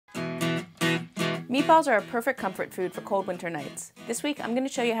Meatballs are a perfect comfort food for cold winter nights. This week, I'm going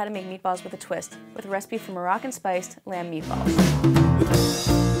to show you how to make meatballs with a twist, with a recipe for Moroccan spiced lamb meatballs.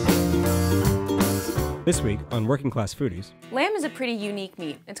 This week on Working Class Foodies. Lamb is a pretty unique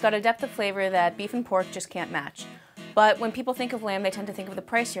meat. It's got a depth of flavor that beef and pork just can't match. But when people think of lamb, they tend to think of the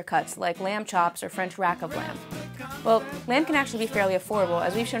pricier cuts, like lamb chops or French rack of lamb. Well, lamb can actually be fairly affordable,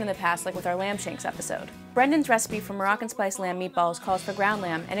 as we've shown in the past, like with our lamb shanks episode. Brendan's recipe for Moroccan spiced lamb meatballs calls for ground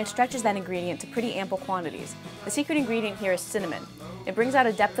lamb, and it stretches that ingredient to pretty ample quantities. The secret ingredient here is cinnamon. It brings out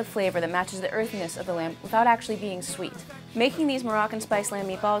a depth of flavor that matches the earthiness of the lamb without actually being sweet. Making these Moroccan spiced lamb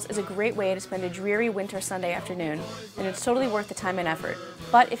meatballs is a great way to spend a dreary winter Sunday afternoon, and it's totally worth the time and effort.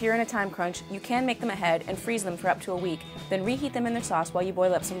 But if you're in a time crunch, you can make them ahead and freeze them for up to a week, then reheat them in their sauce while you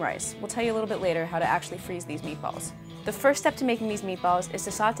boil up some rice. We'll tell you a little bit later how to actually freeze these meatballs. The first step to making these meatballs is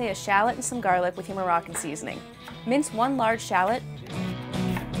to saute a shallot and some garlic with your Moroccan seasoning. Mince 1 large shallot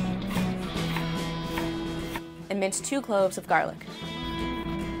and mince 2 cloves of garlic.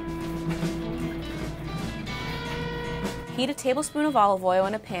 Heat a tablespoon of olive oil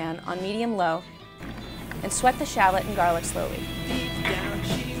in a pan on medium-low and sweat the shallot and garlic slowly.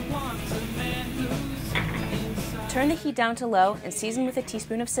 Turn the heat down to low and season with a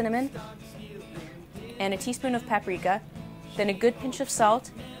teaspoon of cinnamon and a teaspoon of paprika, then a good pinch of salt,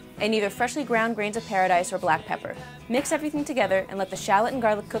 and either freshly ground grains of paradise or black pepper. Mix everything together and let the shallot and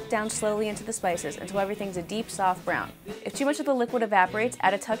garlic cook down slowly into the spices until everything's a deep, soft brown. If too much of the liquid evaporates,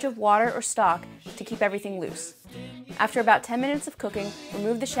 add a touch of water or stock to keep everything loose. After about 10 minutes of cooking,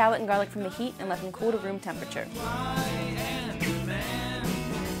 remove the shallot and garlic from the heat and let them cool to room temperature.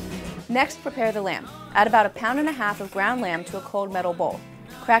 Next, prepare the lamb. Add about 1.5 pounds of ground lamb to a cold metal bowl.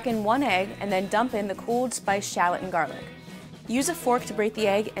 Crack in 1 egg and then dump in the cooled spiced shallot and garlic. Use a fork to break the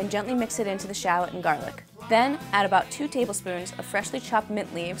egg and gently mix it into the shallot and garlic. Then add about 2 tablespoons of freshly chopped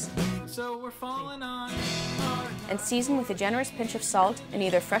mint leaves and season with a generous pinch of salt and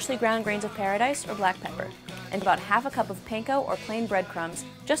either freshly ground grains of paradise or black pepper, and about 1/2 cup of panko or plain breadcrumbs,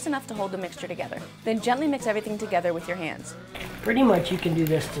 just enough to hold the mixture together. Then gently mix everything together with your hands. Pretty much you can do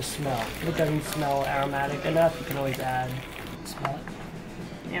this to smell. If it doesn't smell aromatic enough, you can always add. Smell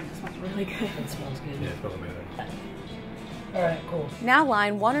it? Yeah, it smells really good. It smells good. Yeah, it smells amazing. Alright, cool. Now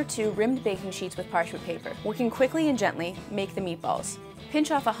line 1 or 2 rimmed baking sheets with parchment paper. Working quickly and gently, make the meatballs.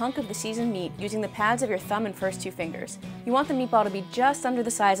 Pinch off a hunk of the seasoned meat using the pads of your thumb and first 2 fingers. You want the meatball to be just under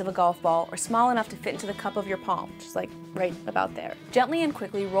the size of a golf ball or small enough to fit into the cup of your palm, just like right about there. Gently and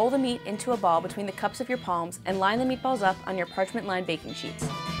quickly roll the meat into a ball between the cups of your palms and line the meatballs up on your parchment-lined baking sheets.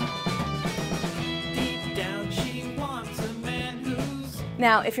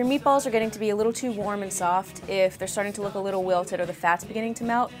 Now, if your meatballs are getting to be a little too warm and soft, if they're starting to look a little wilted or the fat's beginning to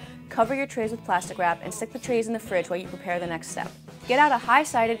melt, cover your trays with plastic wrap and stick the trays in the fridge while you prepare the next step. Get out a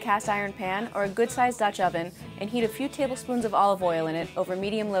high-sided cast iron pan or a good-sized Dutch oven and heat a few tablespoons of olive oil in it over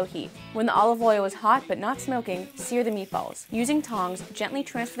medium-low heat. When the olive oil is hot but not smoking, sear the meatballs. Using tongs, gently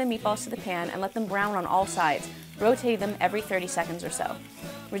transfer the meatballs to the pan and let them brown on all sides, rotating them every 30 seconds or so.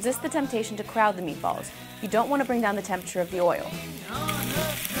 Resist the temptation to crowd the meatballs. You don't want to bring down the temperature of the oil.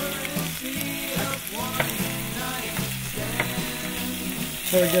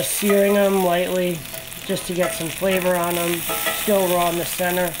 So we're just searing them lightly, just to get some flavor on them, still raw in the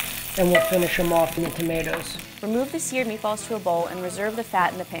center, and we'll finish them off in the tomatoes. Remove the seared meatballs to a bowl and reserve the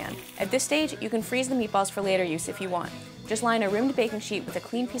fat in the pan. At this stage, you can freeze the meatballs for later use if you want. Just line a rimmed baking sheet with a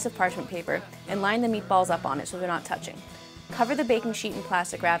clean piece of parchment paper and line the meatballs up on it so they're not touching. Cover the baking sheet in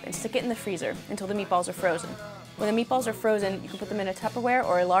plastic wrap and stick it in the freezer until the meatballs are frozen. When the meatballs are frozen, you can put them in a Tupperware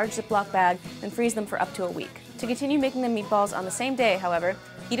or a large Ziploc bag and freeze them for up to a week. To continue making the meatballs on the same day, however,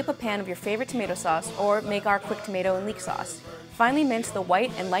 heat up a pan of your favorite tomato sauce or make our quick tomato and leek sauce. Finally mince the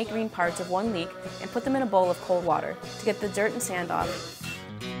white and light green parts of 1 leek and put them in a bowl of cold water to get the dirt and sand off.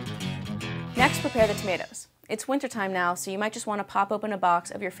 Next, prepare the tomatoes. It's wintertime now, so you might just want to pop open a box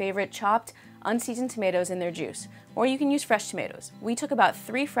of your favorite chopped, unseasoned tomatoes in their juice, or you can use fresh tomatoes. We took about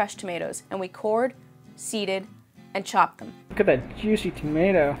 3 fresh tomatoes and we cored, seeded, and chopped them. Look at that juicy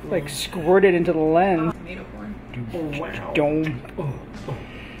tomato, like squirted into the lens. Tomato corn. Oh, wow. Dome.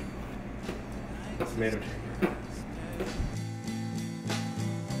 That's tomato cheese.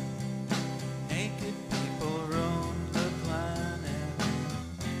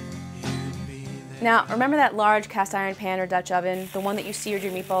 Now, remember that large cast iron pan or Dutch oven, the one that you seared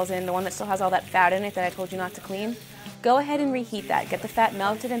your meatballs in, the one that still has all that fat in it that I told you not to clean? Go ahead and reheat that, get the fat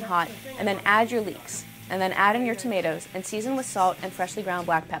melted and hot, and then add your leeks. And then add in your tomatoes and season with salt and freshly ground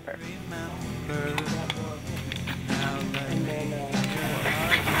black pepper.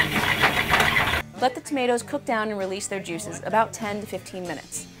 Let the tomatoes cook down and release their juices, about 10 to 15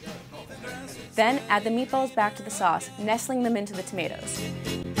 minutes. Then add the meatballs back to the sauce, nestling them into the tomatoes.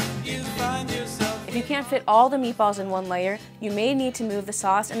 If you can't fit all the meatballs in one layer, you may need to move the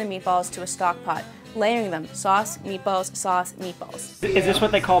sauce and the meatballs to a stock pot, layering them sauce, meatballs, sauce, meatballs. Is this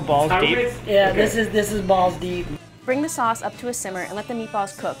what they call balls deep? Yeah, okay. This is balls deep. Bring the sauce up to a simmer and let the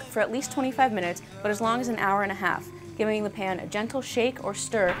meatballs cook for at least 25 minutes, but as long as an hour and a half, giving the pan a gentle shake or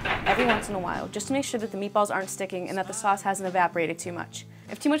stir every once in a while, just to make sure that the meatballs aren't sticking and that the sauce hasn't evaporated too much.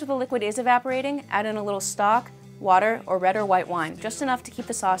 If too much of the liquid is evaporating, add in a little stock, water, or red or white wine, just enough to keep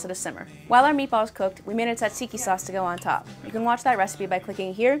the sauce at a simmer. While our meatballs cooked, we made a tzatziki sauce to go on top. You can watch that recipe by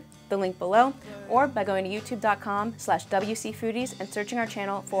clicking here, the link below, or by going to youtube.com/WCFoodies and searching our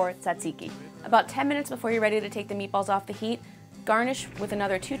channel for tzatziki. About 10 minutes before you're ready to take the meatballs off the heat, garnish with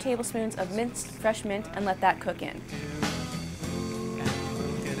another 2 tablespoons of minced fresh mint and let that cook in.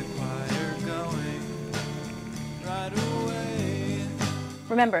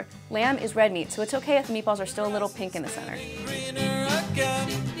 Remember, lamb is red meat, so it's okay if the meatballs are still a little pink in the center.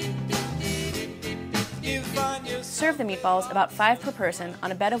 Serve the meatballs about 5 per person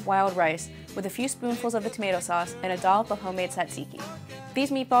on a bed of wild rice with a few spoonfuls of the tomato sauce and a dollop of homemade tzatziki.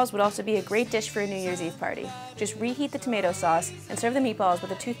 These meatballs would also be a great dish for a New Year's Eve party. Just reheat the tomato sauce and serve the meatballs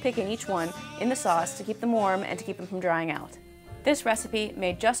with a toothpick in each one in the sauce to keep them warm and to keep them from drying out. This recipe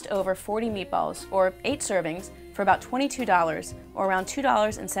made just over 40 meatballs, or 8 servings, for about $22, or around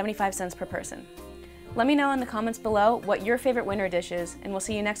 $2.75 per person. Let me know in the comments below what your favorite winter dish is, and we'll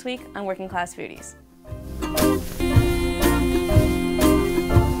see you next week on Working Class Foodies.